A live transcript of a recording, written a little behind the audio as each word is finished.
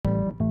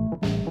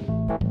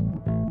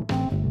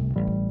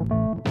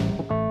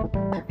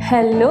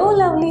Hello,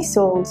 lovely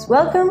souls.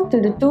 Welcome to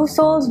the Two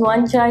Souls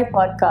One Chai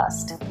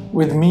podcast.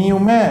 With me,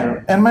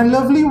 Umair, and my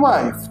lovely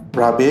wife,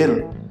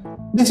 Rabil.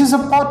 This is a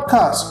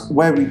podcast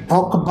where we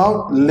talk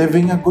about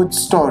living a good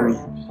story.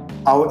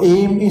 Our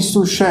aim is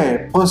to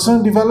share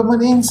personal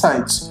development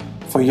insights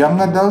for young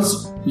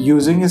adults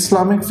using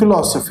Islamic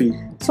philosophy.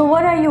 So,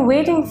 what are you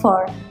waiting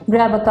for?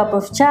 Grab a cup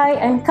of chai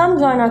and come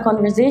join our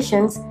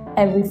conversations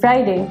every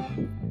Friday.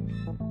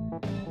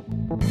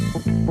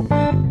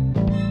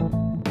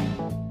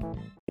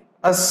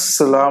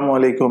 Assalamu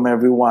alaikum,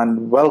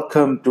 everyone.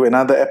 Welcome to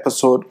another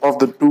episode of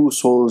the Two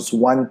Souls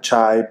One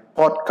Chai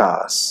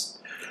podcast.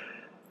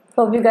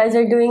 Hope you guys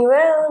are doing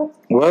well.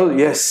 Well,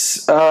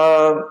 yes.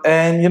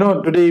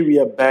 Today we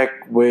are back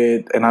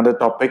with another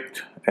topic,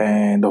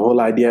 and the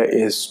whole idea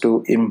is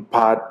to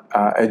impart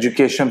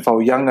education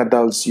for young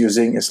adults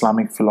using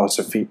Islamic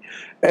philosophy.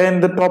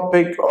 And the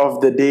topic of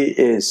the day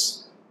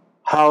is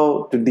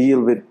how to deal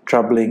with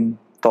troubling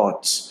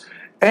thoughts.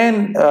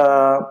 And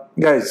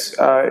guys,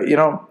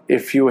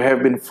 if you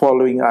have been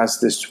following us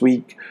this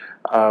week,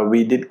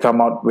 we did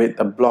come out with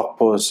a blog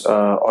post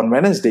on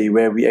Wednesday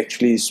where we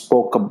actually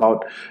spoke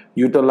about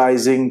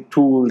utilizing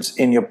tools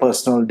in your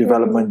personal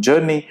development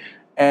journey.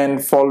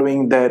 And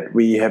following that,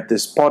 we have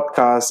this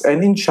podcast.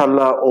 And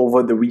inshallah,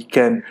 over the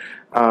weekend,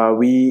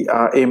 we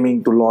are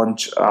aiming to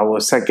launch our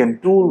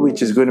second tool,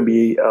 which is going to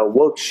be a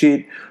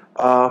worksheet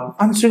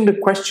answering the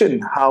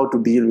question how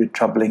to deal with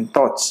troubling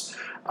thoughts.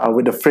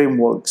 With a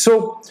framework.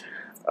 So,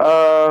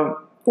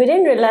 we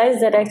didn't realize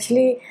that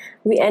actually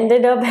we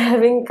ended up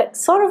having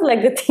sort of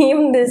like a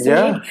theme this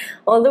week,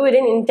 although we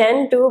didn't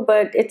intend to,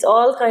 but it's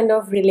all kind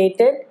of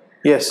related.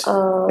 Yes,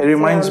 it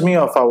reminds me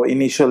of our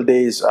initial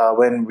days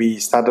when we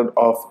started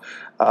off.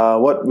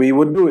 What we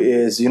would do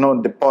is,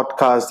 the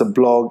podcast, the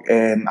blog,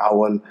 and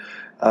our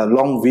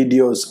long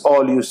videos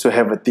all used to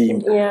have a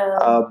theme.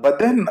 But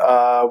then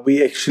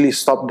we actually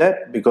stopped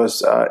that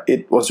because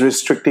it was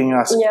restricting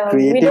us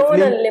creatively. We don't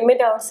want to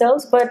limit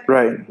ourselves, but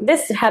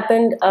this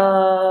happened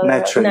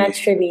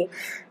naturally.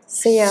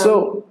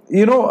 So,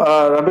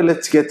 Rabi,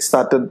 let's get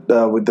started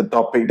with the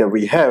topic that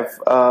we have.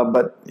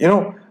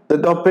 The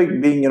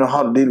topic being,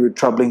 how to deal with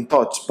troubling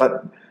thoughts.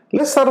 But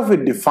let's start off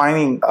with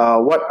defining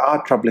what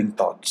are troubling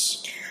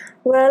thoughts.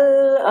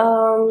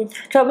 Well,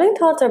 troubling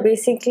thoughts are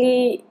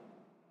basically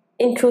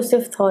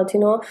intrusive thoughts,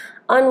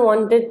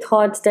 unwanted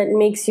thoughts that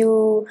makes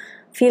you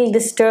feel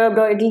disturbed,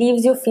 or it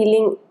leaves you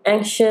feeling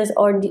anxious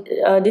or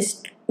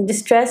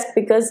distressed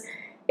because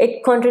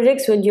it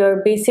contradicts with your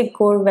basic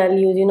core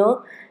values.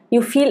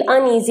 You feel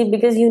uneasy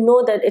because you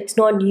know that it's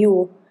not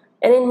you.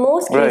 And in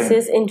most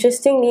cases,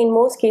 interestingly,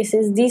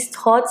 these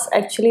thoughts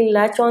actually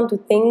latch on to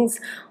things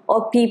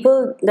or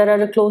people that are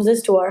the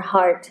closest to our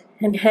heart,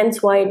 and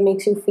hence why it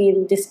makes you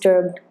feel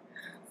disturbed.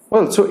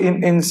 Well, so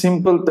in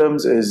simple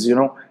terms is,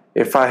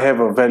 if I have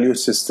a value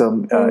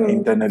system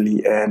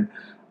internally and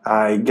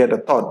I get a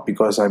thought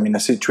because I'm in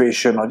a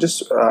situation or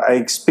just I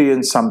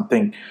experience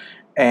something,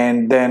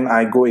 and then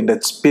I go in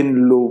that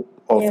spin loop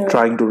of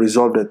trying to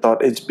resolve the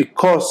thought, it's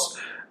because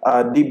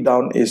deep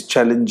down is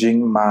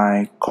challenging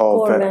my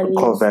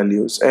core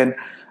values. And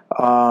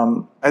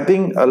I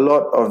think a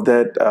lot of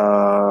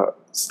that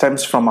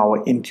stems from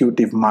our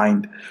intuitive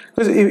mind.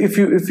 Because if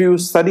you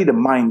study the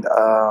mind,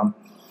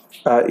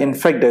 in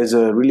fact, there's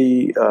a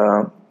really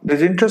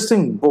there's an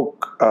interesting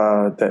book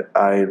that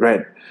I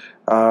read,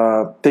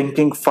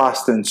 Thinking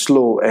Fast and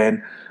Slow,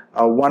 and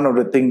one of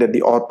the things that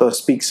the author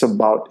speaks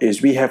about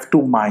is we have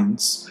two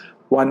minds.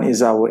 One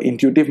is our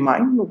intuitive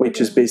mind, which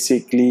is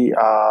basically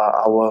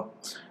our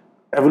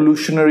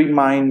evolutionary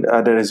mind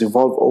that has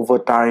evolved over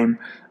time,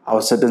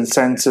 our certain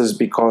senses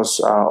because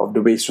of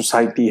the way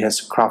society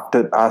has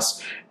crafted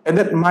us, and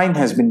that mind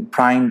has been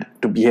primed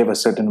to behave a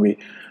certain way.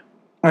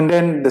 And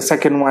then the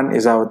second one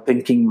is our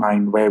thinking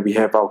mind, where we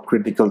have our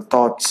critical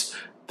thoughts,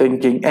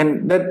 thinking,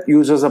 and that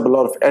uses up a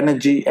lot of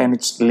energy and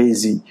it's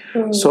lazy.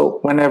 So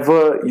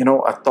whenever,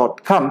 a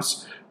thought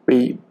comes,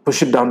 we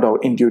push it down to our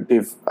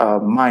intuitive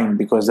mind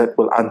because that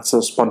will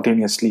answer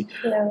spontaneously.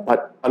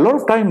 But a lot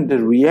of time the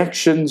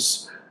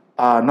reactions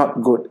are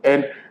not good.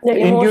 And the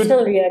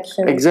emotional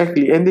reaction.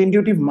 Exactly. And the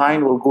intuitive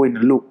mind will go in a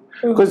loop.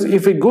 Because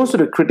if it goes to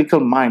the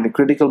critical mind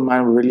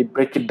will really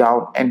break it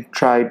down and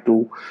try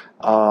to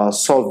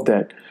solve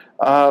that.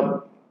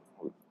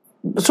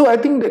 So I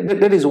think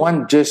that is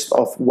one gist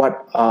of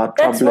what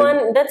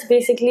troubling. That's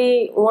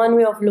basically one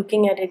way of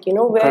looking at it.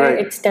 Where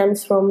it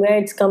stems from, where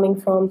it's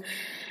coming from,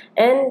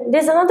 and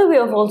there's another way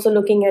of also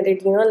looking at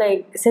it.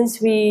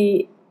 Since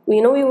we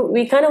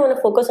kind of want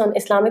to focus on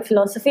Islamic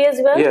philosophy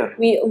as well.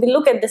 We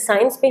look at the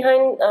science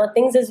behind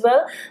things as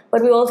well,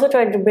 but we also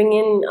try to bring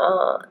in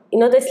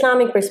the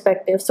Islamic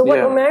perspective. So what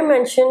Umair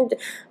mentioned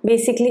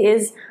basically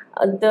is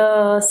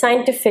the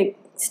scientific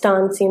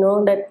stance,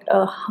 that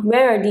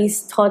where are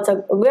these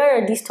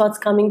thoughts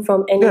coming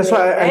from anyway? So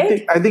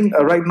I think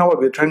right now what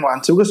we're trying to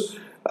answer, because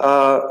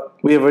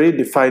we have already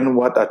defined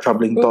what are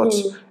troubling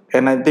thoughts,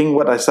 And I think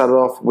what I started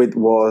off with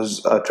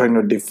was trying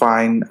to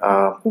define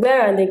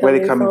Where are they where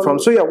they're coming coming from.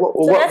 So yeah,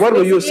 what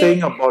were you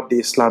saying about the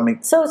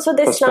Islamic So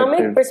the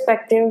Islamic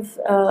perspective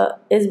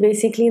is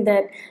basically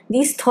that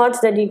these thoughts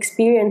that you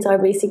experience are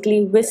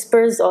basically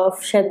whispers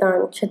of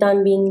shaitan.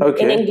 Shaitan being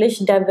in English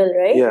devil,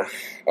 right? Yeah.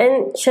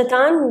 And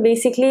shaitan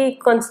basically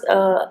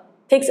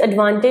takes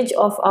advantage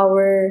of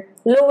our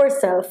lower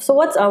self. So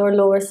what's our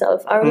lower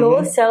self? Our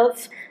lower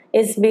self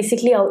is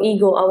basically our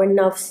ego, our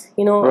nafs,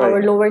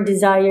 our lower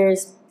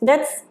desires.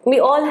 We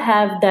all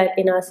have that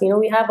in us.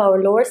 We have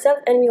our lower self,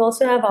 and we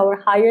also have our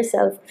higher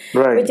self,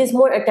 which is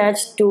more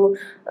attached to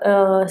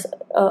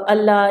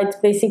Allah. It's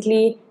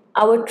basically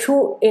our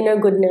true inner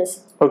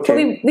goodness. So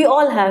we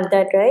all have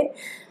that, right?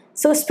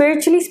 So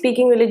spiritually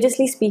speaking,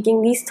 religiously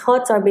speaking, these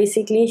thoughts are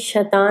basically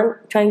shaitan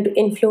trying to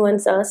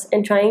influence us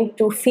and trying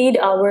to feed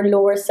our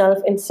lower self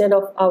instead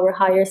of our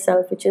higher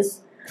self, which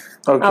is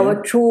our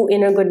true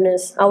inner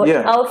goodness, our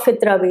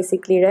fitra,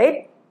 basically,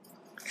 right?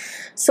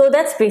 So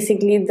that's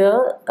basically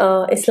the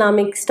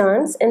Islamic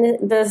stance,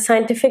 and the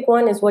scientific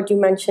one is what you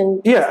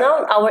mentioned just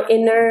now, our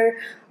inner,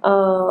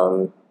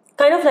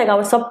 kind of like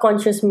our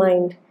subconscious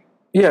mind.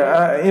 Yeah,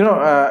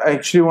 I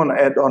actually want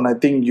to add on. I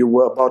think you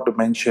were about to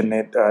mention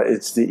it.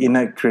 It's the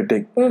inner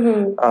critic.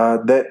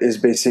 That is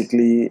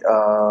basically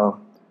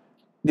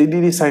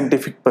the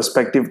scientific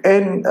perspective.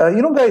 And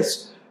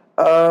guys,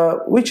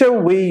 whichever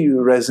way you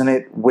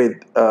resonate with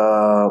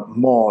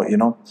more,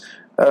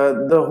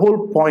 the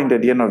whole point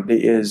at the end of the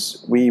day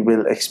is we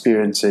will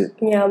experience it.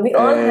 Yeah, we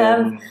all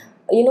have,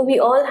 we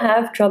all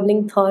have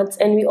troubling thoughts,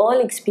 and we all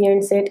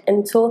experience it.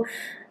 And so,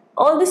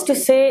 all this to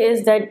say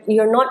is that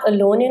you're not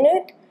alone in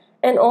it.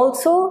 And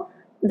also,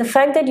 the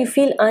fact that you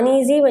feel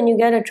uneasy when you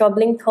get a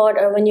troubling thought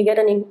or when you get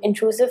an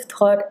intrusive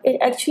thought, it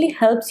actually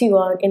helps you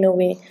out in a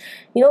way.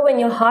 When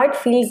your heart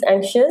feels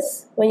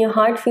anxious, when your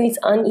heart feels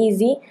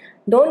uneasy,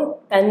 don't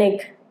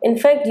panic. In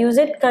fact, use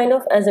it kind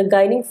of as a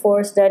guiding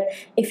force that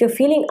if you're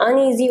feeling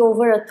uneasy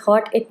over a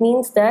thought, it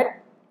means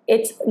that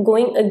it's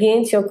going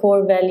against your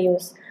core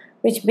values,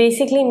 which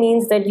basically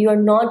means that you are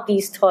not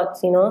these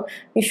thoughts,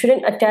 You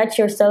shouldn't attach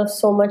yourself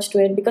so much to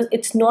it because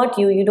it's not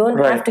you. You don't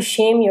have to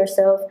shame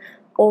yourself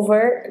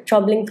over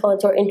troubling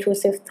thoughts or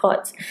intrusive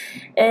thoughts.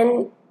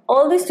 And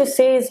all this to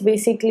say is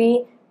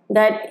basically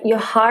that your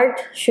heart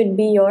should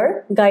be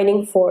your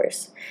guiding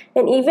force.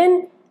 And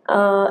even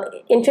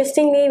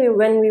interestingly,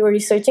 when we were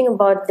researching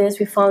about this,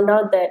 we found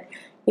out that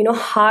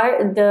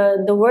heart,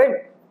 the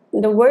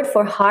word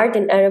for heart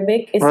in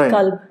Arabic is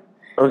qalb.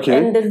 Okay.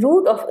 And the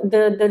root of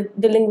the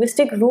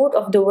linguistic root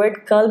of the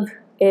word qalb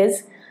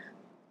is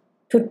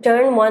to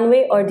turn one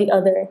way or the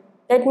other.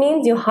 That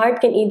means your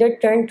heart can either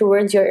turn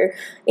towards your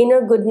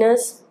inner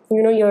goodness,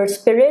 your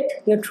spirit,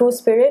 your true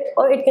spirit,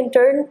 or it can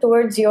turn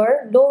towards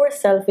your lower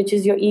self, which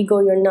is your ego,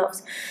 your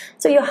nafs.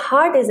 So your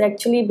heart is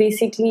actually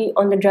basically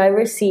on the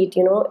driver's seat.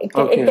 It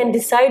can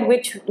decide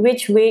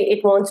which way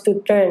it wants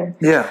to turn.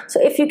 Yeah.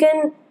 So if you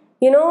can,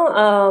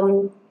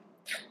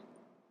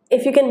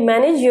 if you can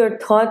manage your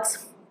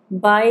thoughts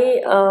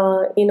by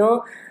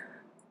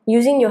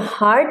using your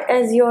heart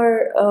as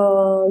your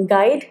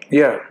guide,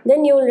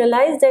 then you'll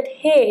realize that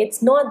hey,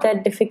 it's not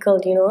that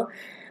difficult,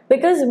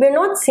 because we're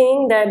not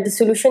saying that the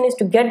solution is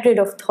to get rid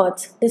of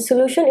thoughts. The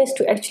solution is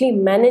to actually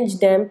manage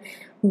them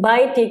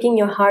by taking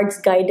your heart's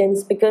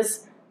guidance,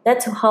 because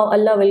that's how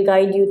Allah will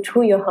guide you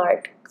through your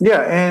heart.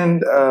 Yeah,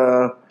 and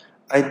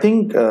I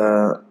think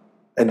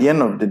at the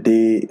end of the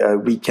day,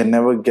 we can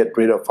never get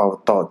rid of our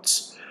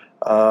thoughts.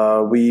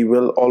 We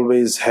will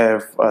always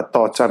have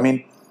thoughts. I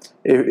mean,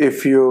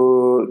 if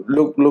you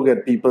look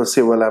at people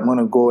say, well, I'm going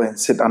to go and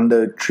sit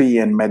under a tree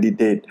and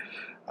meditate.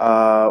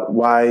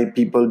 Why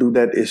people do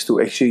that is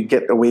to actually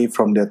get away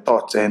from their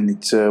thoughts, and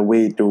it's a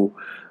way to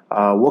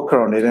work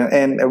around it.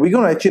 And we're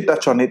going to actually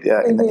touch on it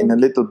in a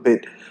little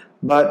bit.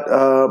 But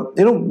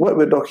what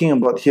we're talking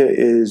about here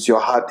is your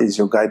heart is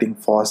your guiding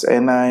force,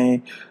 and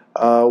I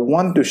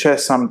want to share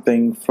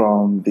something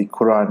from the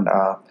Quran.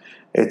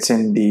 It's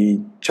in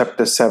the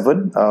chapter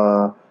 7.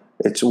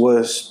 It's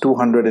verse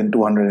 200 and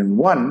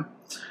 201.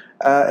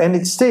 And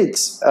it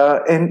states,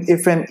 and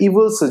if an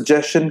evil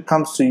suggestion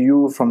comes to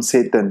you from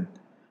Satan,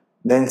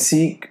 then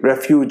seek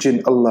refuge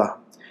in Allah.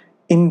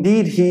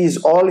 Indeed, He is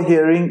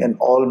all-hearing and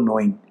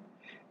all-knowing.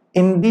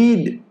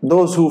 Indeed,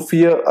 those who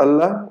fear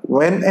Allah,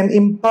 when an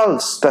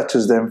impulse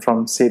touches them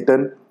from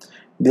Satan,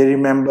 they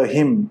remember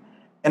Him,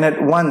 and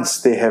at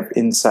once they have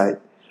insight.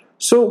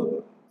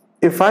 So,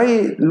 if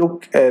I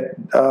look at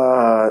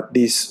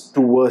these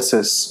two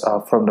verses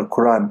from the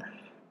Quran,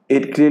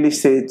 it clearly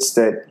states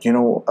that,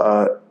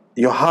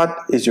 your heart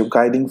is your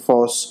guiding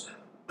force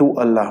to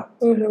Allah.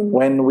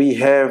 When we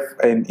have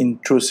an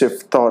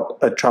intrusive thought,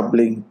 a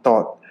troubling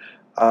thought,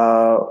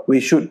 we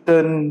should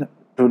turn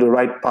to the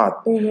right path.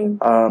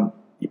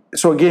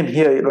 So again,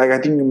 here, like I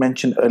think you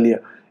mentioned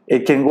earlier,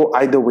 it can go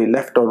either way,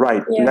 left or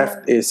right.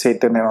 Left is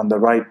Satan, and on the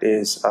right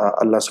is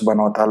Allah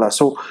subhanahu wa ta'ala.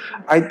 So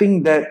I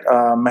think that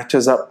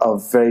matches up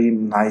very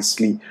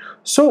nicely.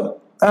 So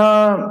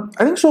I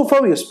think so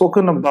far we have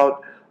spoken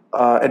about,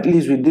 at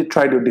least we did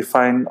try to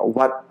define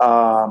what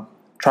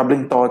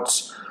troubling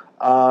thoughts,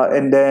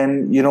 and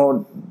then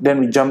then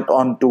we jumped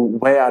on to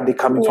where are they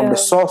coming from, the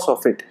source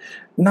of it.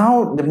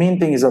 Now the main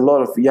thing is a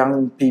lot of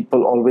young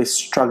people always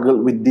struggle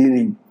with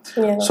dealing.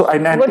 So I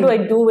what think, do I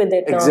do with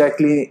it now?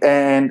 Exactly,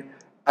 and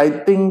I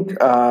think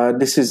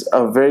this is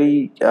a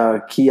very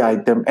key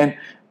item. And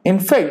in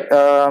fact,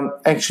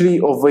 actually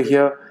over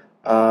here,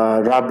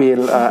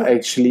 Rabil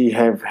actually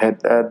have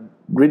had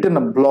written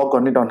a blog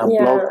on it on her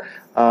blog.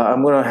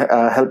 I'm going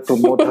to help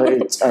promote her.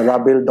 It's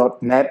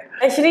rabil.net.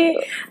 Actually,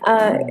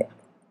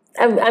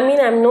 I mean,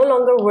 I'm no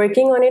longer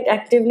working on it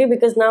actively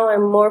because now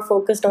I'm more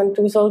focused on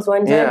Two Souls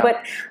One Joy.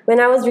 But when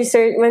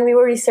we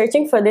were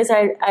researching for this,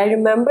 I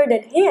remember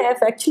that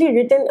I've actually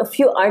written a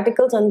few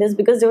articles on this,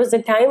 because there was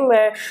a time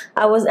where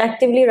I was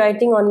actively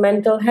writing on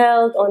mental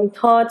health, on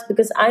thoughts,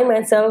 because I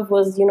myself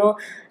was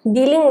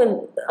dealing with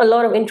a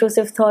lot of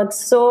intrusive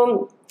thoughts.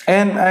 So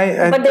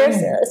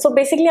so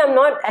basically I'm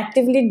not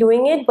actively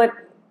doing it, but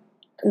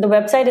the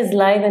website is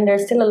live and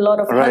there's still a lot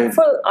of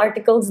helpful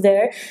articles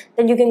there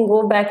that you can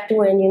go back to,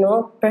 and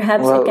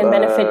perhaps it can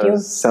benefit you.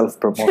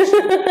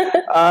 Self-promotion.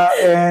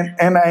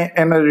 and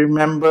I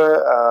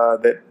remember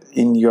that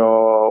in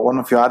one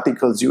of your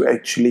articles you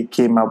actually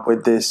came up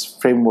with this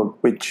framework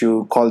which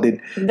you called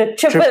it the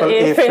triple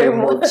A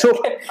framework. So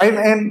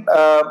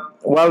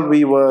while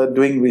we were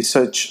doing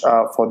research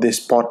for this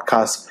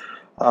podcast,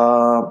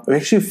 we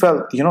actually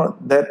felt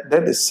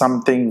that is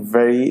something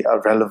very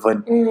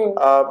relevant.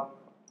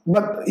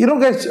 But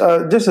guys,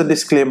 just a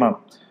disclaimer,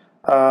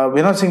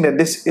 we're not saying that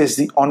this is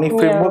the only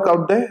framework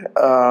out there.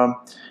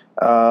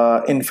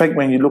 In fact,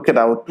 when you look at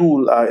our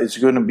tool, it's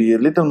going to be a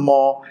little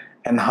more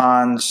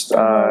enhanced,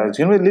 it's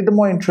going to be a little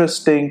more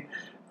interesting.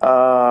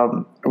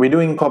 We do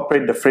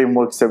incorporate the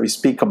frameworks that we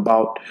speak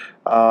about,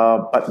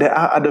 but there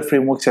are other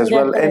frameworks as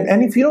well.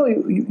 And if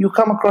you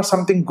come across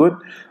something good,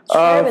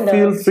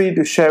 feel free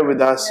to share with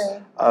us.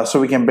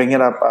 So we can bring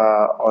it up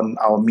on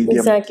our Medium.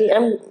 Exactly.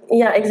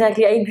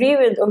 Exactly. I agree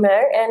with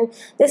Umair, and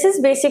this is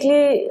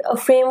basically a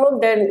framework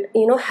that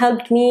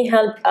helped me,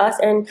 helped us,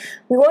 and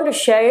we want to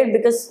share it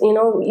because you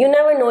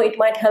never know, it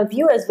might help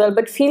you as well.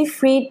 But feel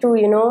free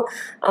to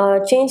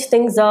change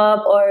things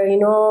up or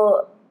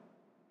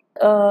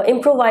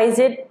improvise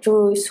it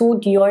to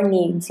suit your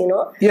needs.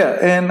 Yeah,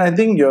 and I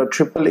think your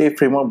AAA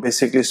framework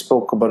basically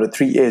spoke about the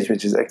 3 A's,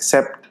 which is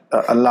accept,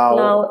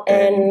 allow,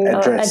 and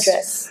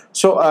address.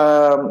 So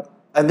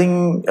I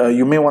think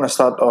you may want to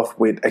start off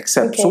with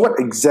accept. So what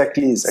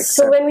exactly is accept?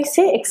 So when we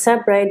say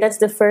accept, that's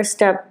the first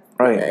step.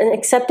 Right. And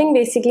accepting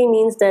basically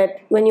means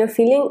that when you're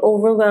feeling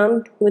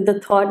overwhelmed with the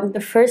thought, the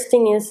first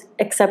thing is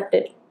accept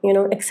it.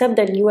 Accept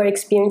that you are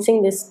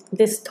experiencing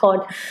this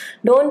thought.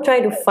 Don't try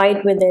to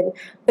fight with it,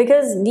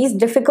 because these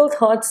difficult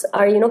thoughts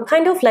are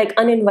kind of like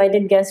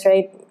uninvited guests,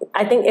 right?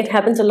 I think it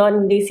happens a lot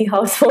in Desi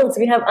households.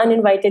 We have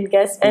uninvited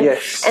guests, and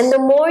the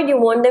more you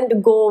want them to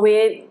go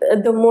away,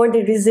 the more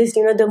they resist.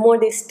 The more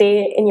they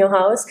stay in your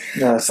house.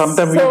 Yeah,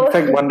 sometimes we in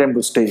fact want them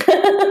to stay.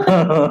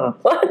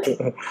 What?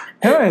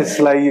 It's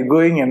like you're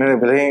going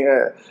and playing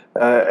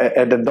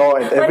at the door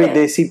at every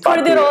Desi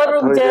party. थोड़ी देर और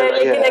रुक जाए,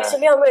 लेकिन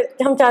actually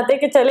हम चाहते हैं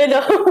कि चले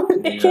जाओ,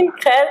 लेकिन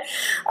खैर.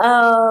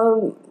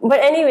 But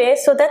anyway,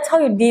 so that's how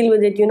you deal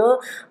with it.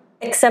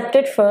 Accept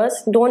it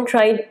first. Don't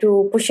try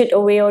to push it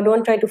away or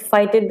don't try to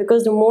fight it,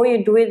 because the more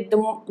you do it, the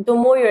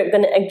more you're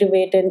going to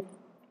aggravate it.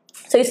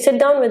 So you sit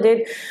down with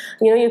it,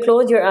 you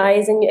close your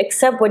eyes and you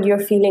accept what you're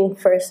feeling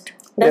first.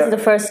 That's the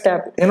first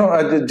step.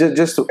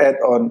 Just to add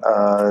on,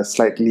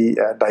 slightly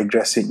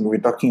digressing, we're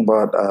talking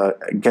about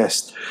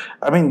guests.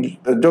 I mean,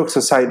 the jokes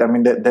aside, I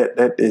mean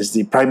that is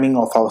the priming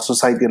of our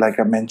society, like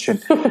I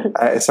mentioned.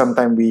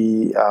 Sometimes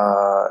we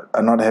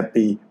are not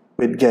happy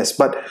with guests,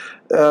 but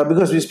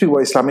because we speak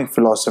about Islamic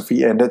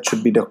philosophy, and that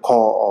should be the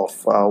core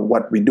of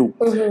what we do.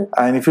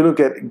 And if you look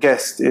at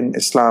guests in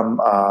Islam,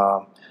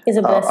 our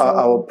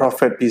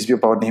Prophet, peace be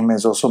upon him,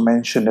 has also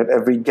mentioned that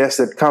every guest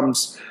that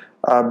comes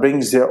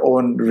brings their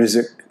own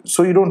rizq.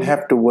 So you don't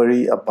have to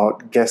worry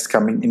about guests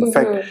coming. In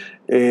fact,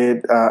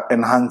 it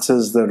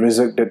enhances the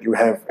rizq that you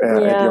have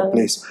at your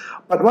place.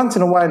 But once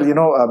in a while,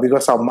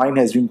 because our mind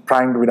has been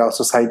primed with our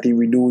society,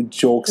 we do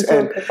jokes,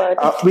 and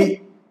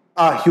we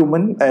are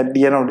human. At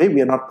the end of the day,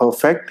 we are not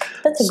perfect.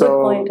 That's a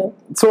good point.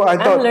 So I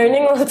thought, I'm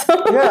learning also.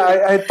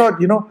 I thought,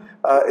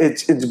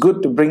 it's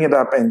good to bring it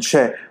up and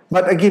share.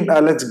 But again,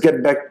 let's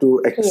get back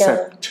to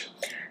accept.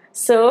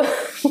 So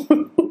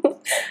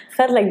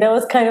felt like that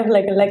was kind of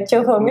like a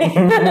lecture for me.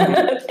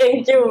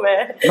 Thank you,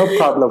 man. No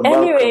problem.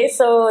 Anyway,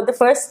 so the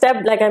first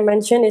step, like I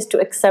mentioned, is to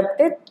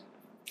accept it.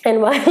 And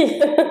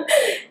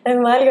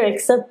while you're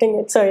accepting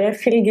it, sorry, I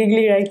feel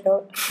giggly right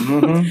now.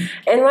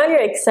 And while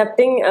you're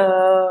accepting,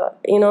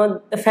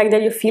 the fact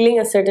that you're feeling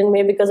a certain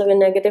way because of your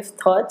negative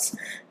thoughts,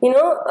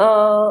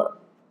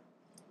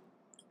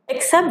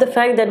 accept the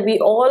fact that we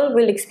all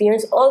will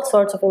experience all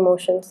sorts of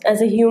emotions.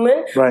 As a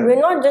human, we're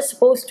not just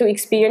supposed to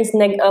experience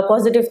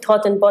positive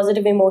thoughts and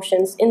positive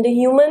emotions. In the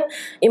human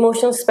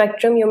emotional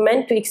spectrum, you're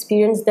meant to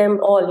experience them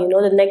all,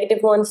 the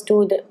negative ones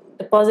too,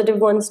 the positive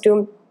ones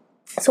too.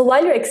 So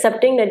while you're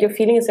accepting that you're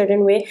feeling a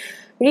certain way,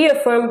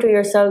 reaffirm to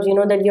yourselves,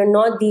 that you're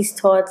not these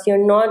thoughts,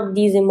 you're not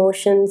these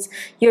emotions,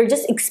 you're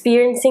just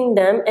experiencing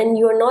them, and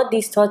you're not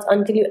these thoughts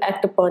until you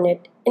act upon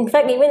it. In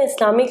fact, even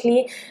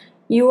Islamically,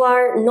 you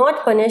are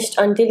not punished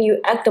until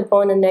you act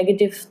upon a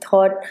negative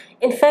thought.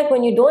 In fact,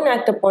 when you don't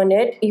act upon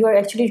it, you are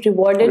actually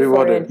rewarded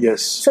for it.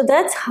 Yes. So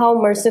that's how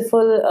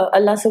merciful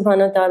Allah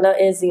subhanahu wa ta'ala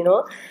is,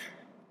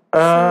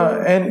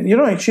 And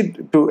actually,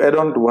 to add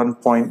on to one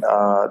point,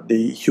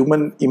 the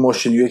human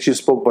emotion, you actually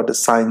spoke about the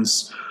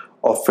science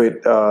of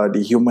it,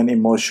 the human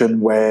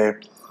emotion where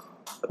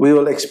we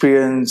will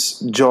experience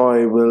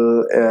joy,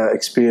 we'll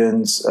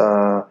experience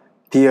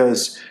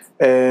tears.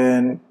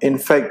 And in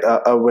fact,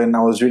 when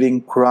I was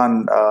reading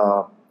Quran,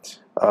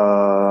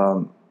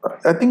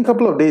 I think a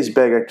couple of days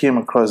back, I came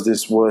across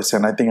this verse,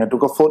 and I think I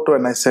took a photo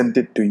and I sent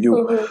it to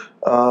you.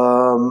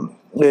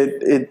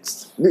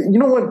 It's you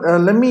know what?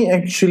 Let me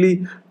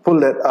actually pull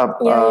that up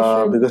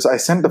because I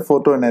sent the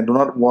photo and I do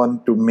not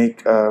want to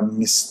make a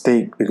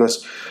mistake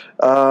because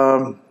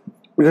I'm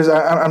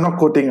not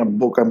quoting a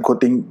book. I'm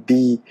quoting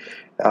the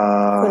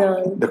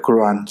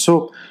Quran.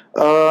 So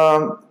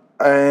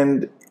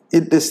and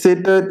it is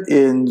stated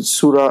in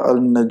Surah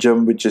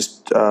Al-Najm, which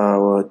is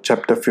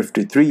chapter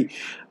 53,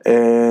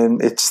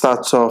 and it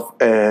starts off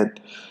at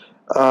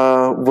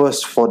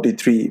verse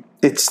 43.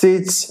 It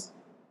states,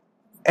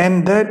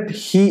 "And that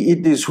He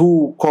it is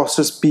who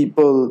causes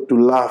people to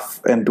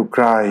laugh and to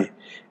cry,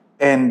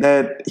 and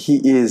that He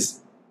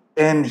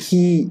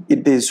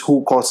it is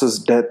who causes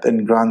death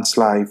and grants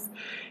life,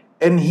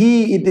 and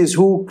He it is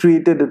who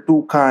created the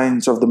two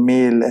kinds of the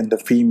male and the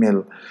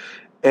female."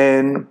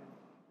 And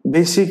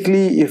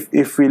basically,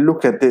 if we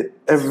look at it,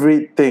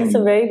 everything. It's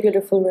a very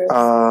beautiful verse.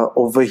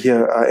 Over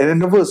here,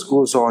 and the verse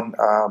goes on,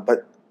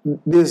 but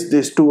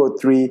there's 2 or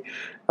 3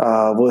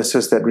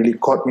 verses that really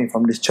caught me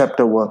from this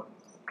chapter were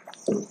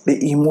the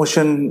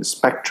emotion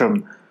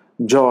spectrum,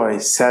 joy,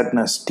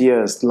 sadness,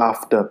 tears,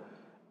 laughter,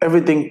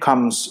 everything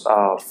comes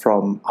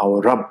from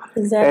our Rabb.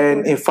 Exactly.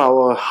 And if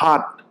our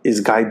heart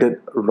is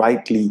guided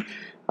rightly,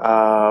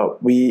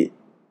 we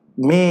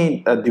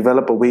may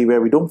develop a way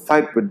where we don't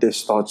fight with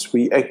these thoughts.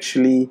 We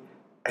actually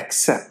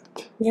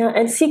accept. Yeah,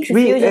 and seek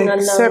refuge in Allah.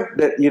 We accept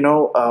that,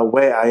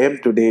 where I am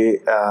today,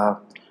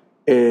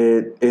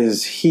 it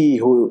is He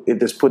who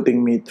it is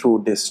putting me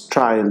through this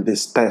trial,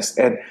 this test.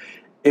 And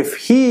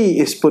if He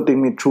is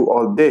putting me through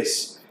all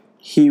this,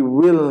 He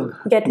will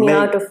get me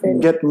out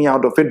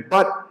of it.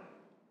 But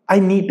I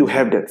need to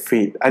have that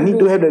faith. I need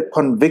to have that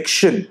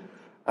conviction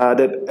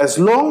that as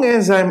long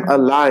as I'm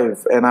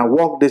alive and I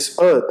walk this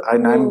earth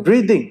and I'm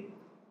breathing,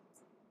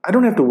 I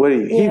don't have to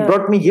worry. He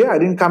brought me here. I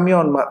didn't come here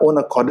on my own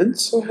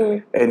accordance.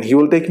 And He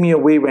will take me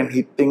away when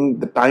He thinks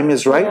the time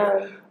is right.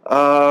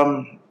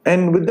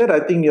 And with that,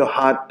 I think your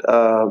heart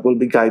will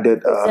be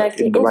guided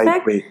in the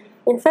right way.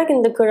 In fact,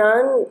 in the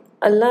Quran,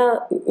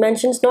 Allah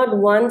mentions not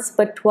once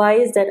but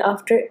twice that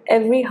after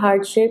every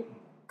hardship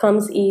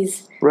comes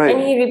ease. Right.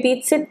 And He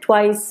repeats it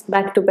twice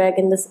back to back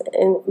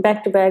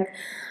back to back.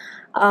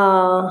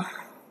 I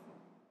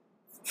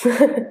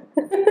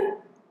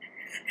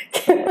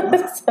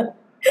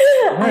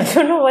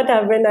don't know what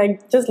happened. I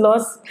just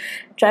lost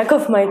track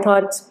of my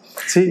thoughts.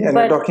 See, and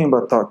we're talking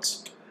about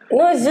thoughts.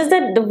 No, it's just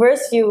that the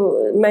verse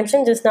you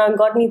mentioned just now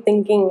got me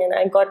thinking, and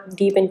I got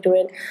deep into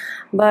it.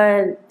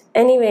 But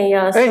anyway,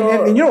 yeah. So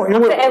and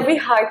after every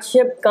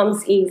hardship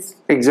comes ease.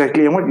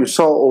 Exactly, and what you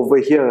saw over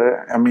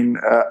here, I mean,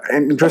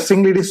 and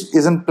interestingly, this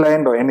isn't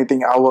planned or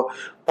anything. Our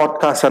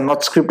podcasts are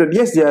not scripted.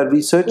 Yes, they are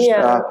researched.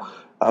 Yeah.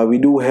 We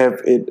do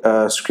have it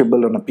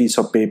scribbled on a piece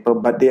of paper,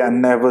 but they are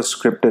never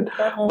scripted.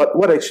 But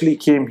what actually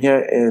came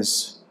here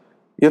is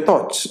your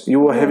thoughts.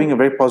 You were having a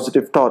very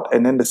positive thought,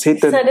 and then the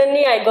Satan.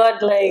 Suddenly, I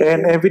got like.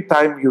 And every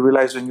time you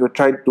realize when you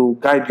try to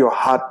guide your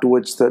heart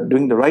towards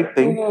doing the right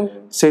thing,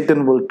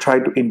 Satan will try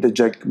to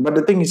interject. But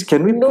the thing is,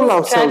 can we pull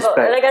ourselves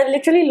back? Like I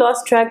literally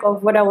lost track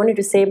of what I wanted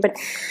to say, but.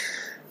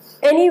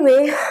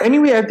 Anyway,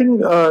 I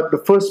think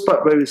the first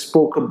part where we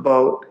spoke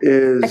about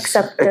is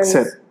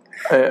acceptance.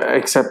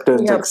 Accept.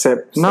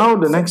 Now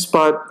the next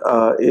part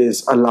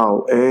is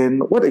allow.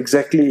 And what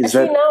exactly is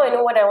that? Actually, now I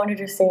know what I wanted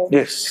to say.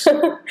 Yes.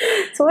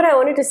 So what I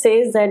wanted to say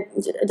is that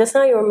just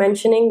now you were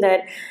mentioning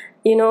that,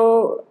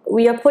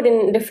 we are put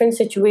in different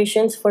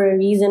situations for a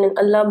reason, and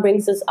Allah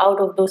brings us out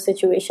of those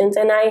situations.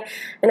 And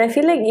I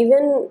feel like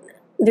even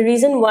the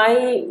reason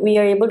why we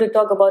are able to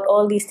talk about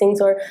all these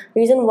things, or the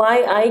reason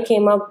why I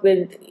came up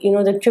with,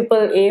 the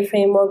AAA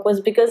framework, was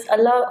because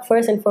Allah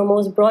first and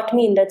foremost brought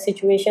me in that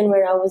situation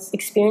where I was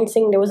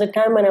there was a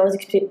time when I was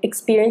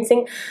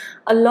experiencing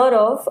a lot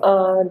of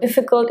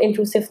difficult,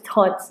 intrusive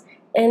thoughts.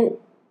 And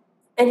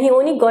He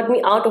only got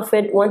me out of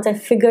it once I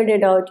figured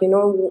it out,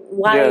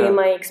 why am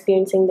I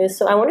experiencing this?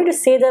 So I wanted to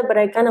say that, but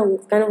I kind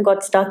of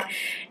got stuck.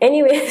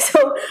 Anyway,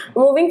 so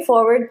moving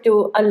forward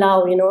to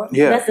allow,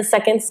 that's the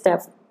second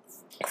step.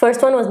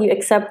 First one was you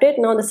accept it.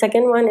 Now the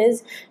second one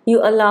is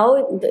you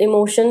allow the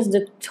emotions,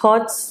 the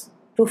thoughts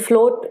to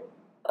float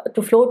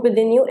to float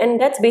within you, and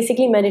that's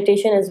basically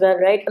meditation as well,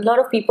 right? A lot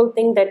of people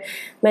think that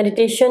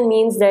meditation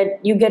means that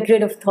you get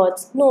rid of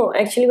thoughts. No,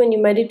 actually, when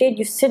you meditate,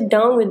 you sit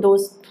down with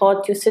those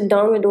thoughts, you sit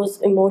down with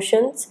those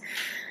emotions,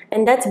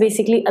 and that's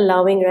basically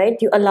allowing, right?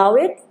 You allow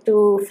it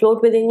to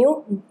float within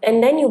you,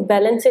 and then you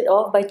balance it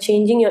off by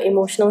changing your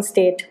emotional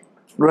state.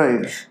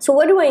 Right. So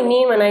what do I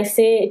mean when I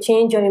say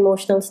change your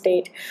emotional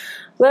state?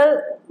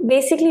 Well,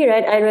 basically,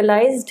 right, I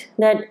realized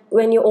that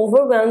when you're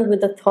overwhelmed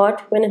with a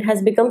thought, when it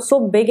has become so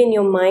big in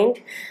your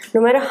mind,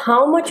 no matter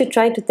how much you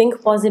try to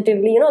think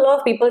positively, a lot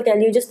of people tell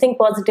you just think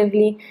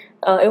positively,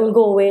 it will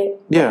go away.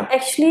 Yeah.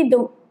 Actually,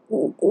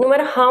 no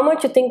matter how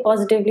much you think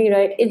positively,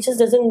 right, it just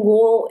doesn't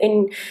go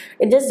in,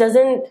 it just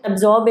doesn't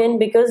absorb in,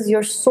 because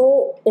you're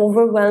so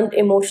overwhelmed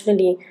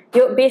emotionally.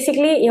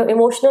 Your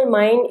emotional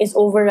mind is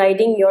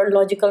overriding your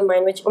logical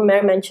mind, which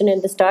Umar mentioned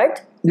at the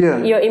start. Yeah.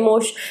 Your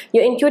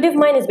intuitive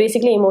mind is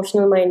basically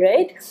emotional mind,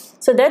 right?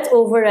 So that's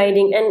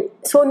overriding, and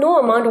so no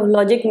amount of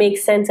logic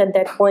makes sense at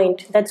that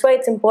point. That's why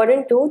it's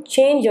important to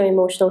change your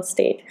emotional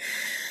state.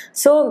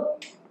 So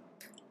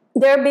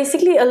there are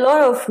basically a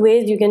lot of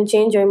ways you can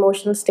change your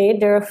emotional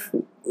state.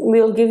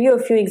 We'll give you a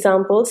few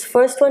examples.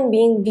 First one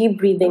being deep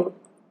breathing,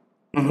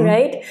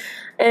 right?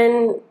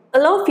 And a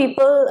lot of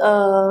people,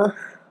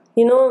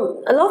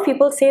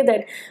 say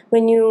that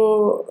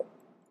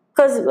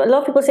because a lot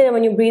of people say that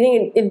when you're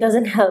breathing, it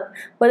doesn't help.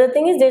 But the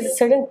thing is, there's a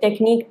certain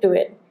technique to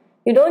it.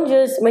 You don't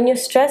just, when you're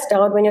stressed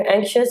out, when you're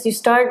anxious, you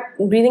start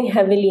breathing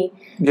heavily.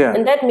 Yeah.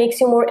 And that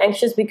makes you more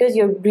anxious because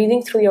you're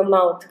breathing through your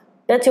mouth.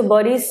 That's your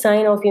body's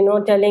sign of,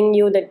 telling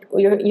you that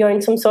you're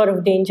in some sort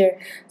of danger.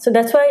 So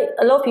that's why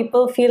a lot of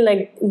people feel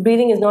like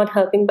breathing is not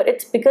helping, but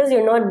it's because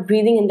you're not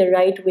breathing in the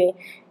right way.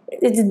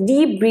 It's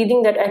deep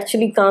breathing that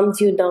actually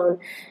calms you down.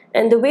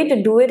 And the way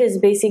to do it is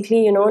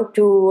basically,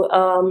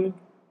 to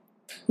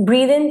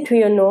breathe in through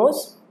your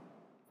nose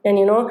and,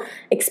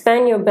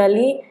 expand your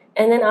belly.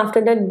 And then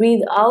after that,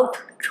 breathe out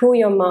through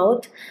your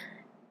mouth,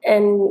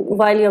 and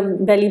while your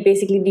belly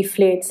basically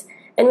deflates.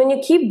 And when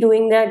you keep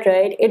doing that,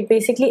 right, it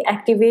basically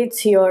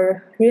activates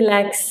your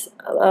relaxed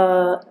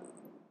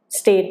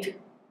state.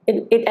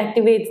 It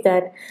activates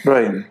that.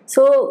 Right.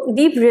 So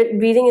deep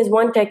breathing is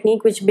one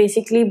technique which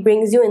basically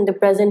brings you in the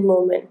present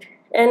moment.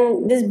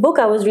 And this book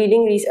I was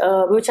reading,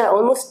 which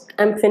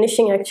I'm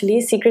finishing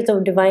actually, Secrets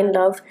of Divine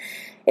Love,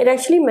 it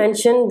actually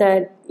mentioned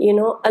that,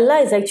 Allah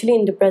is actually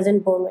in the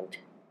present moment.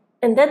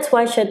 And that's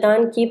why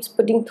Shaitan keeps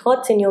putting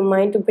thoughts in your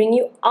mind to bring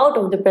you out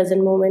of the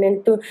present moment,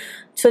 and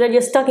so that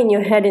you're stuck in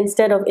your head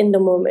instead of in the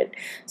moment.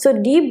 So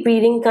deep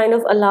breathing kind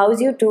of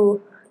allows you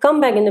to come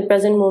back in the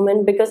present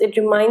moment, because it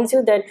reminds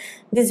you that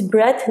this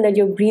breath that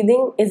you're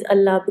breathing is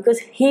Allah, because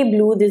He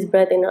blew this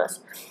breath in us.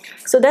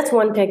 So that's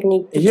one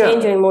technique to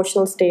change your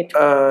emotional state.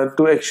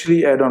 To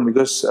actually add on,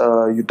 because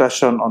you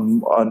touched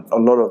on a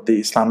lot of the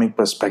Islamic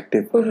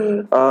perspective,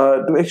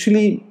 to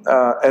actually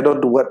add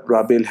on to what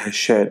Rabil has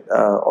shared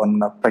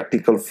on a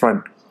practical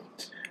front.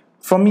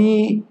 For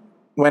me,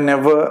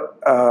 whenever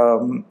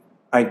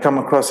I come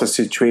across a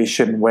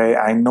situation where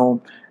I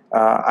know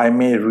I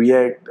may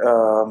react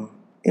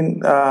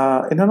in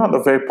a not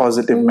a very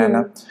positive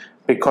manner,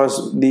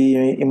 because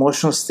the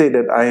emotional state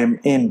that I am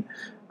in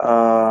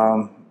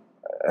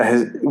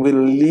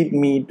will lead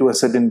me to a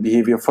certain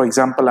behavior. For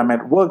example, I'm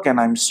at work and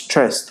I'm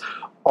stressed,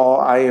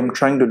 or I am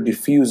trying to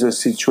diffuse a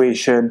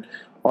situation,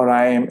 or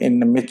I am in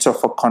the midst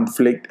of a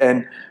conflict.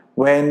 And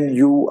when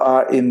you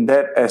are in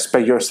that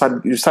aspect, you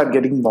start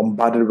getting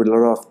bombarded with a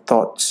lot of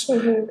thoughts,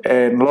 and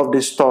a lot of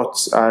these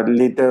thoughts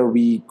later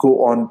we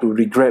go on to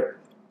regret.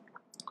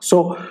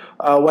 So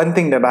one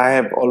thing that I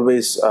have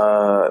always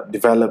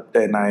developed,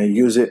 and I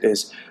use it,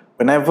 is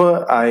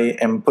whenever I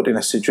am put in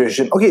a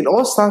situation, okay, it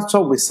all starts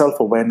off with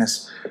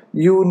self-awareness.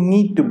 You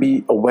need to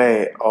be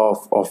aware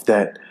of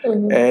that.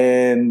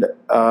 And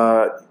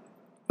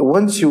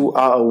once you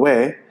are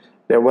aware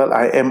that, well,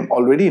 I am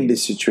already in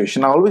this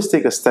situation, I always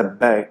take a step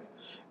back,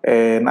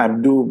 and I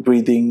do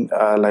breathing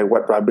like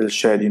what Rabil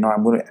shared.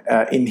 I'm going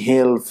to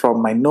inhale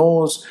from my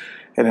nose,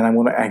 and then I'm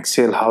going to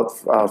exhale out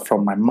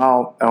from my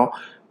mouth.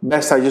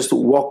 Best I just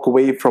walk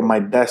away from my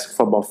desk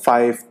for about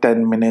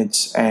 5-10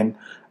 minutes, and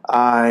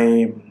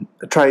I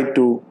try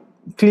to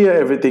clear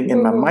everything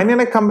in my mind, and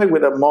I come back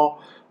with a more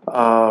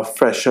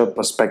fresher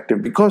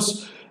perspective.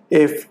 Because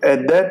if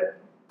at that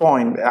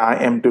point I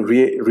am to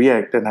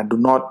react, and I do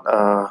not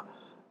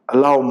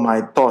allow my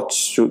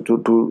thoughts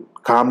to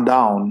calm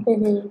down,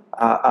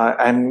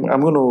 I'm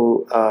going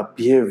to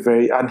behave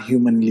very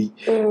unhumanly.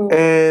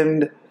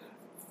 And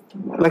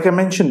like I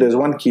mentioned, there's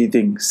one key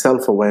thing: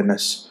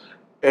 self-awareness.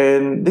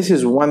 And this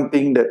is one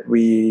thing that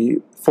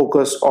we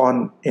focus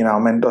on in our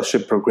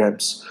mentorship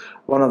programs.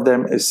 One of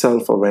them is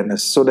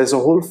self-awareness. So there's a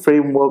whole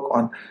framework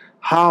on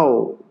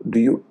how do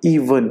you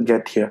even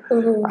get here.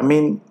 I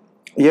mean,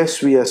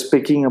 yes, we are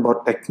speaking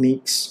about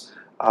techniques.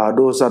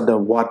 Those are the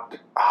what,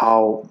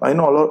 how. I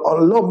know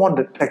a lot more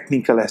the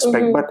technical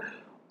aspect, but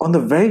on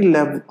the very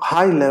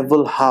high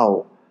level,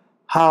 how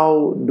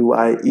do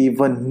I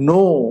even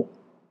know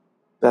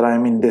that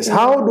I'm in this?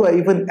 How do I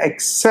even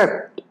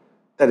accept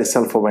that is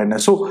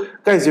self-awareness. So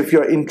guys, if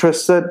you're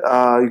interested,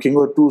 you can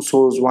go to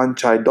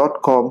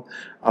soulsonechai.com,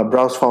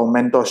 browse for our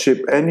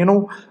mentorship, and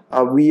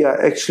we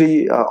are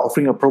actually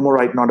offering a promo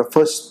right now. The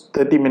first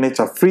 30 minutes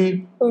are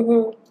free.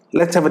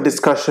 Let's have a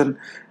discussion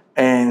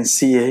and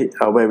see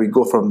where we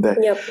go from there.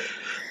 Yep.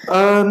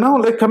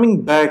 Now,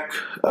 coming back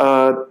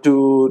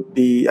to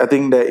I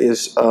think there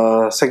is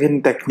a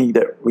second technique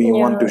that we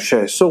want to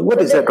share. So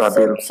what is that,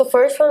 Rabil? So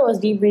first one was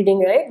deep breathing,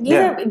 right? These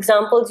are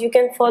examples. You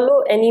can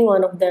follow any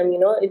one of them,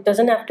 it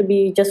doesn't have to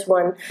be just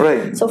one.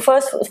 Right. So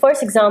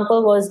first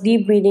example was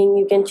deep breathing.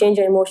 You can change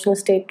your emotional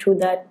state through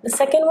that. The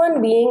second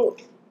one being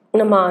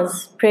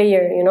namaz,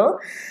 prayer,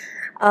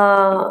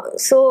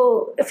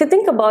 so if you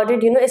think about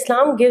it,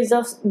 Islam gives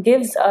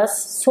us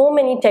so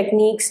many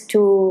techniques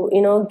to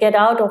get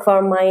out of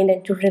our mind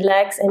and to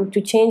relax and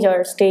to change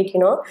our state.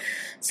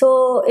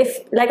 So if,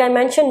 like I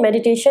mentioned,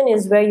 meditation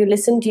is where you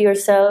listen to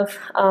yourself.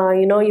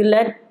 You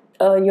let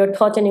your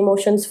thoughts and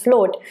emotions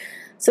float.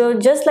 So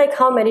just like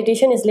how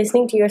meditation is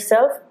listening to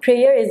yourself,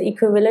 prayer is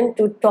equivalent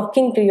to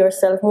talking to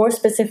yourself, more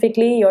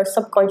specifically your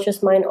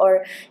subconscious mind,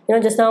 or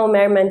just now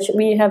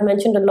we have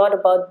mentioned a lot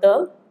about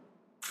the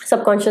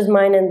subconscious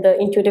mind and the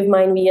intuitive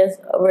mind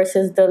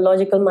versus the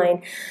logical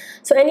mind.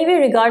 So anyway,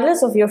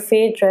 regardless of your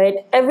faith, right,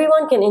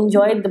 everyone can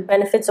enjoy the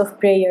benefits of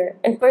prayer.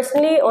 And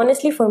personally,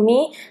 honestly, for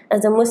me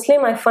as a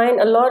Muslim, I find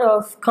a lot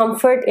of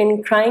comfort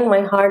in crying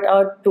my heart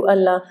out to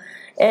Allah.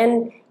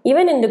 And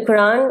even in the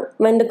Quran,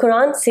 when the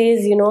Quran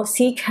says,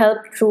 seek help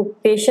through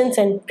patience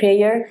and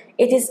prayer,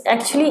 it is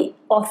actually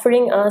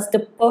offering us the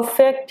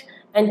perfect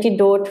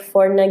antidote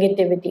for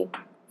negativity.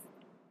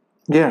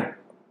 Yeah.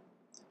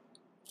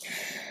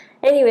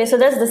 Anyway, so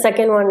that's the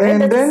second one, right?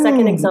 That's the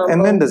second example.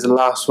 And then there's the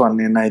last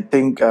one, and I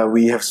think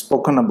we have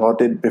spoken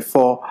about it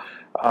before.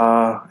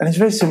 And it's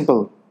very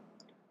simple.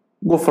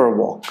 Go for a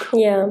walk.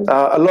 Yeah.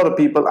 A lot of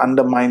people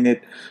undermine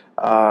it,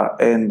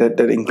 and that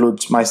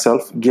includes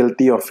myself,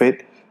 guilty of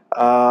it.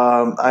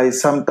 I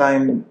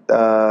sometimes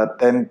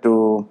tend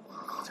to,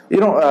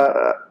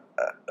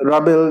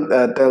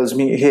 Rabil tells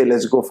me, hey,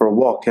 let's go for a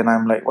walk. And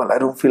I'm like, well, I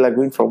don't feel like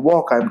going for a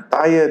walk. I'm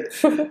tired.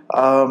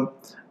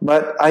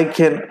 But I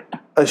can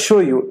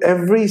assure you,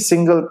 every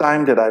single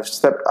time that I've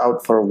stepped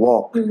out for a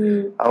walk,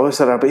 I was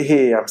like,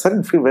 hey, I'm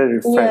starting to feel very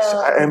refreshed.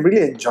 Yeah. I'm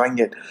really enjoying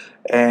it.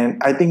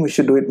 And I think we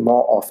should do it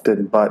more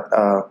often, but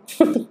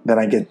then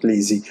I get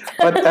lazy.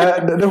 But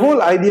the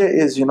whole idea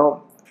is,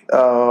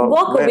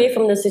 walk away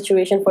from the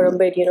situation for a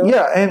bit,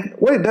 Yeah, and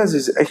what it does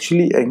is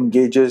actually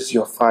engages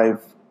your five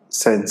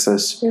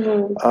senses.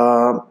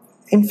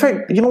 In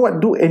fact, you know what?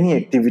 Do any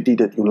activity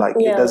that you like.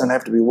 Yeah. It doesn't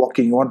have to be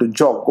walking. You want to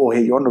jog, go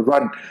ahead. You want to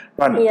run.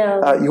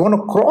 Yeah. You want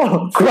to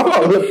crawl.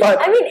 But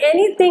I mean,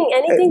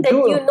 anything that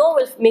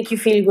will make you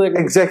feel good.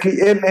 Exactly,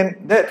 and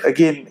that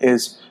again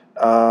is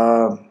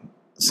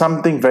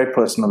something very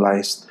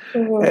personalized.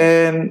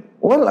 And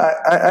well,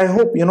 I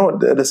hope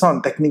the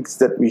sound techniques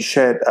that we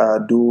shared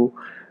do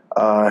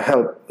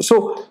help.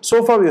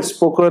 So far we have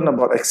spoken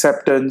about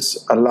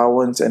acceptance,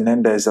 allowance, and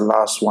then there's the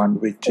last one,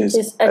 which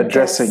is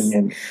addressing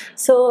it.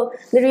 So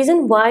the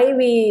reason why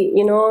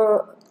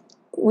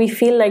we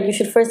feel like you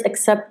should first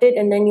accept it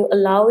and then you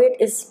allow it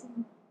is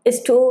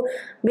to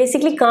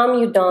basically calm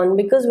you down,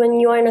 because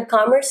when you are in a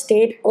calmer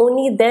state,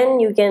 only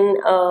then you can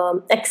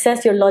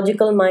access your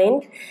logical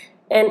mind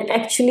and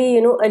actually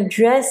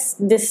address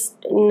this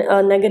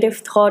negative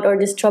thought or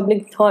this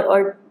troubling thought,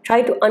 or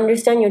try to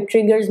understand your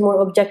triggers more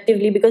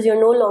objectively, because you're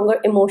no longer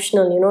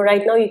emotional.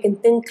 Right now you can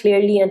think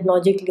clearly and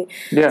logically.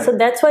 Yeah. So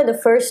that's why the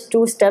first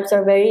two steps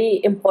are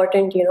very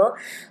important.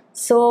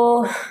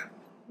 So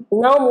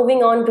now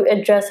moving on to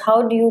address,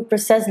 how do you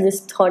process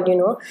this thought?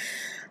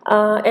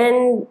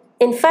 And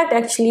in fact,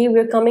 actually,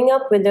 we're coming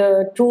up with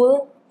a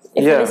tool.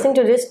 If you're listening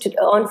to this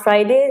on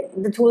Friday,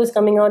 the tool is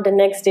coming out the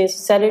next day, so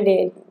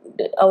Saturday.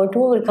 Our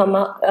tool will come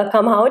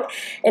out,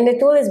 and the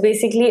tool is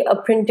basically a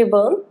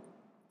printable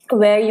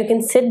where you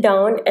can sit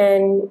down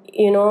and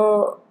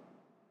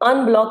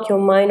unblock your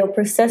mind or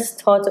process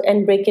thoughts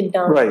and break it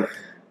down. Right.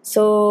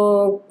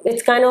 So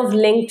it's kind of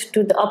linked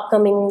to the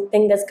upcoming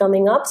thing that's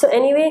coming up. So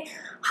anyway,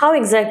 how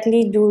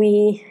exactly do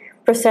we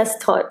process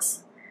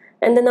thoughts?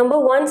 And the number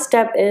one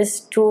step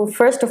is to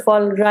first of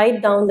all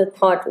write down the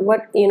thought.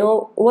 What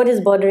is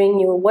bothering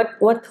you?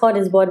 What thought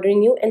is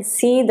bothering you? And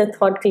see the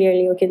thought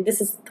clearly. Okay, this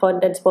is the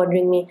thought that's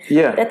bothering me.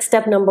 Yeah. That's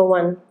step number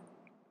one.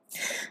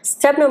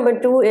 Step number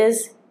two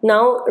is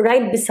now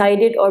right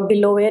beside it or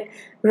below it,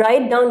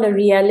 write down the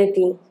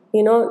reality.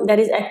 That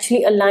is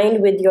actually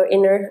aligned with your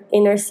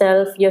inner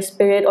self, your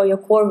spirit, or your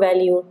core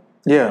value.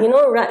 Yeah.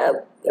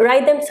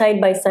 Write them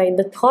side by side,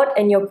 the thought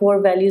and your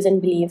core values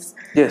and beliefs.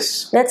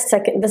 Yes. That's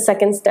the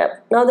second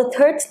step. Now the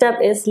third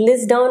step is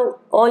list down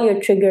all your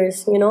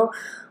triggers.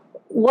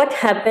 What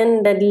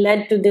happened that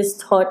led to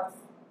this thought?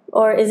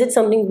 Or is it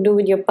something to do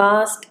with your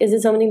past? Is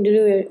it something to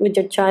do with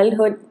your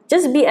childhood?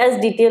 Just be as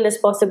detailed as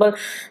possible.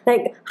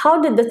 Like,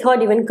 how did the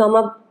thought even come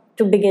up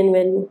to begin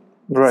with?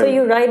 Right. So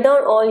you write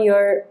down all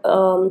your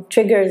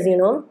triggers,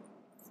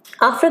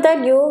 After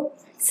that, you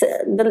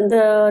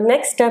the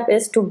next step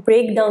is to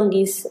break down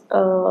these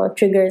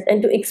triggers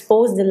and to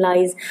expose the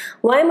lies.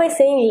 Why am I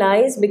saying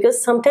lies?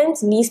 Because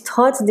sometimes these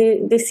thoughts,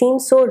 they seem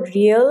so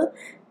real,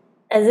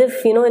 as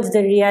if it's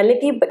the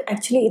reality, but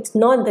actually it's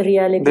not the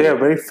reality. They are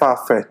very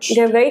far-fetched.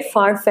 They're very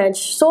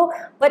far-fetched. So,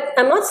 but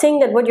I'm not saying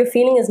that what you're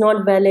feeling is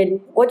not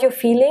valid. What you're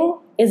feeling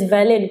is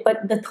valid,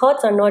 but the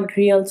thoughts are not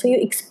real. So you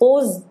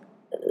expose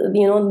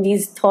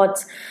these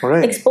thoughts,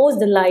 Right. expose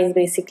the lies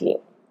basically.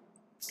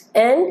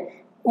 And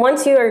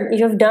once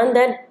you've done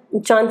that,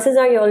 chances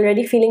are you're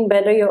already feeling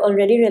better. You're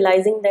already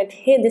realizing that,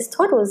 hey, this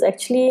thought was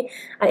actually,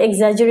 I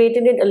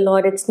exaggerated it a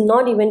lot. It's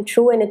not even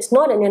true, and it's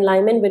not in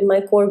alignment with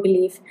my core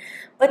belief.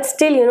 But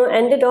still,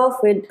 end it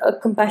off with a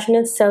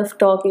compassionate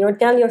self-talk.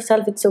 Tell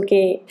yourself it's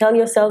okay. Tell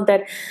yourself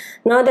that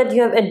now that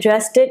you have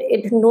addressed it,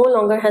 it no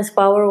longer has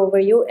power over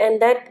you,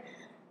 and that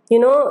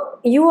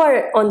you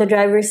are on the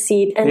driver's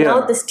seat, and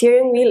now the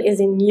steering wheel is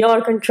in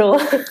your control.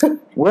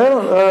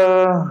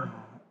 Well,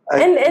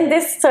 and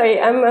this,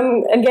 sorry,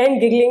 I'm again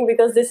giggling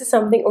because this is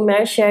something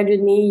Umair shared with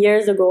me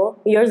years ago,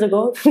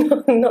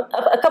 no,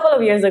 a couple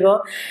of years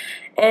ago,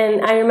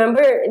 and I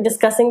remember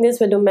discussing this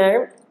with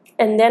Umair,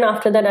 and then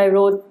after that I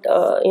wrote,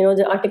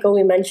 the article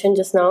we mentioned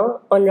just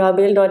now on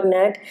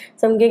rabil.net.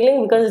 So I'm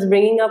giggling because it's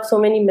bringing up so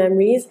many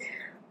memories,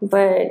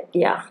 but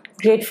yeah,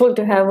 grateful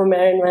to have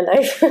Umair in my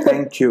life.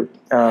 Thank you.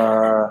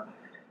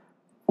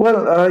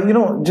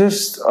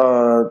 Just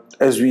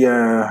as we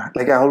are,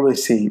 like I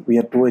always say, we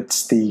are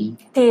towards the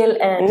Tail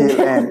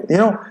end.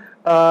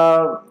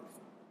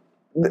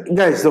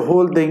 Guys, the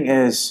whole thing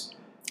is,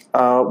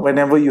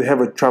 whenever you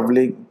have a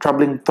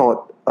troubling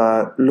thought,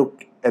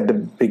 look at the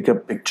bigger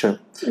picture.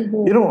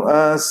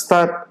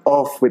 Start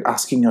off with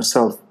asking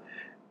yourself,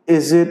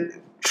 is it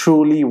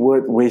truly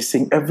worth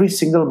wasting every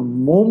single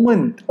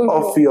moment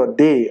of your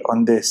day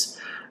on this?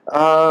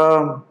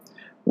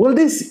 Will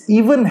this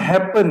even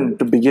happen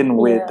to begin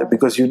with? Yeah.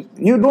 Because you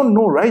don't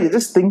know, right? You're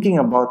just thinking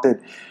about it.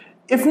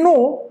 If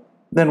no,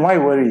 then why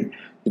worry?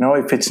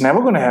 If it's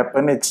never going to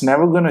happen, it's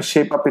never going to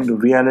shape up into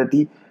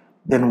reality,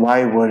 then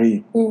why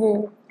worry?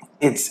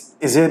 If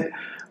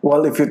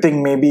you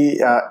think maybe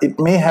it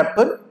may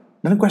happen,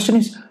 then the question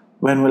is,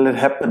 when will it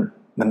happen?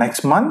 The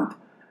next month?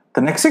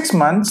 The next 6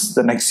 months?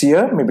 The next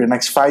year? Maybe the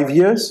next 5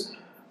 years?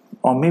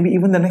 Or maybe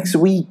even the next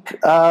week?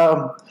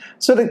 So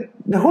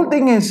the whole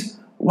thing is,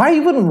 why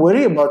even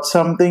worry about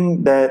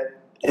something that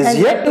is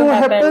yet to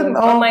happen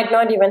or might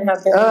not even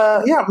happen?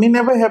 May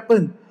never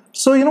happen.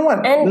 So you know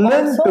what? And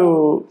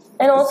also,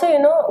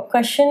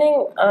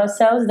 questioning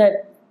ourselves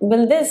that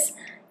will this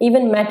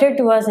even matter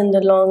to us in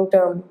the long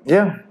term?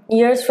 Yeah.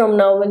 Years from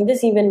now, will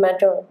this even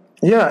matter?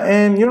 Yeah,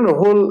 and the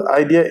whole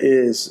idea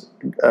is,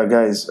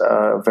 guys,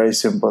 very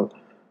simple.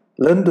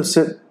 Learn to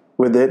sit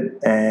with it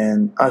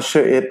and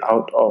usher it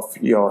out of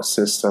your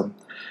system.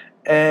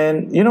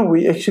 And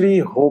we actually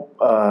hope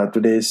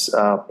today's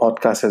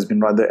podcast has been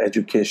rather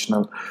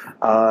educational.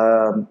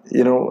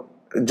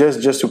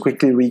 Just to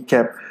quickly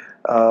recap,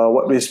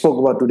 what we spoke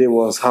about today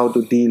was how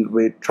to deal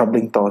with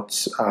troubling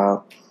thoughts.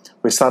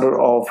 We started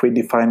off with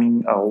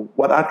defining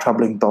what are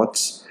troubling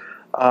thoughts,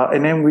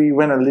 and then we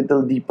went a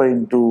little deeper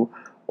into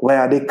where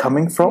are they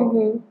coming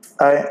from,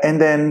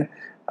 and then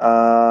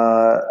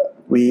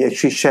we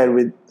actually shared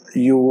with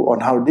you on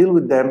how to deal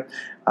with them.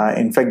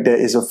 In fact, there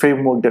is a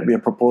framework that we are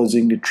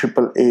proposing, the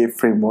AAA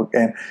framework,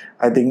 and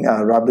I think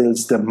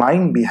Rabil's the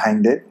mind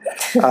behind it.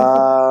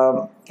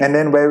 And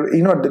then where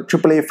the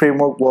AAA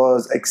framework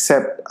was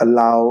accept,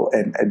 allow,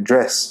 and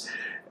address.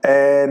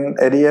 And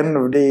at the end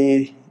of the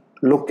day,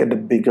 look at the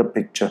bigger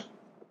picture.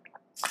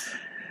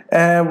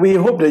 We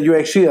hope that you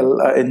actually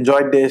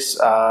enjoyed this.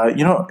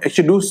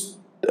 Actually do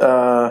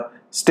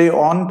stay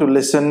on to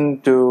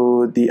listen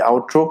to the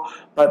outro.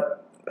 But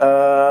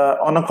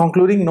on a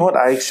concluding note,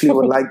 I actually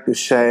would like to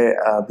share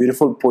a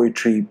beautiful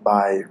poetry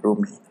by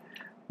Rumi.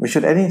 We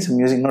should add in some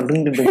music, not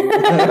doing the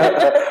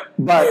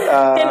but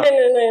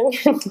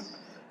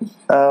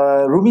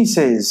Rumi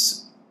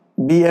says,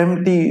 be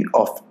empty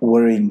of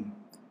worrying.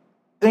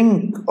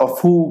 Think of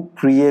who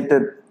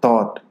created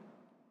thought.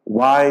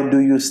 Why do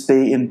you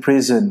stay in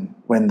prison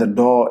when the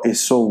door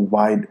is so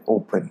wide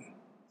open?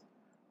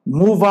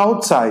 Move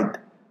outside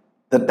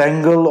the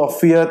tangle of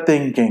fear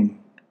thinking.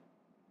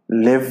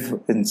 Live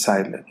in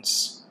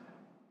silence.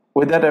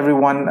 With that,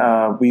 everyone,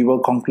 we will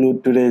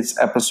conclude today's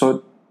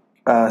episode.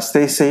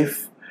 Stay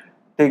safe,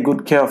 take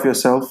good care of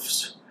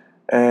yourselves,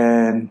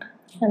 and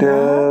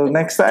till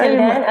next time, Till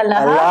then,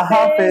 Allah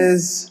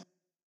Hafiz.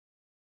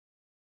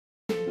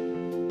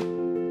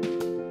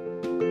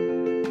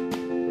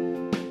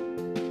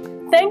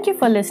 Thank you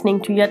for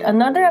listening to yet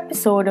another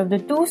episode of the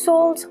Two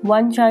Souls,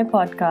 One Chai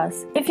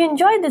podcast. If you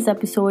enjoyed this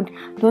episode,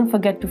 don't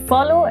forget to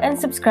follow and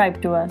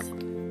subscribe to us.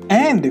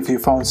 And if you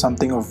found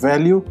something of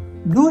value,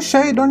 do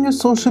share it on your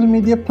social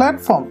media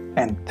platform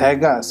and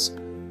tag us.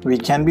 We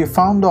can be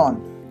found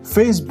on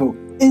Facebook,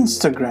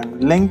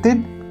 Instagram,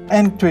 LinkedIn,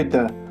 and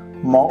Twitter.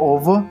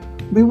 Moreover,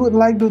 we would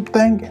like to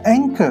thank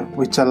Anchor,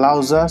 which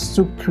allows us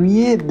to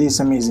create these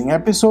amazing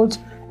episodes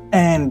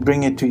and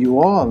bring it to you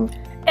all.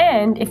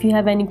 And if you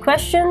have any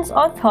questions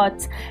or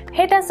thoughts,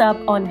 hit us up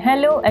on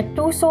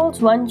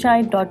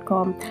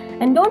hello@twosoulsonechai.com.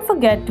 And don't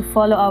forget to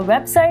follow our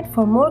website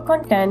for more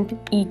content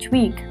each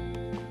week.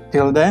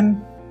 Till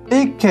then,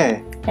 take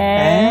care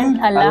And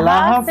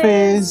Allah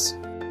Hafiz.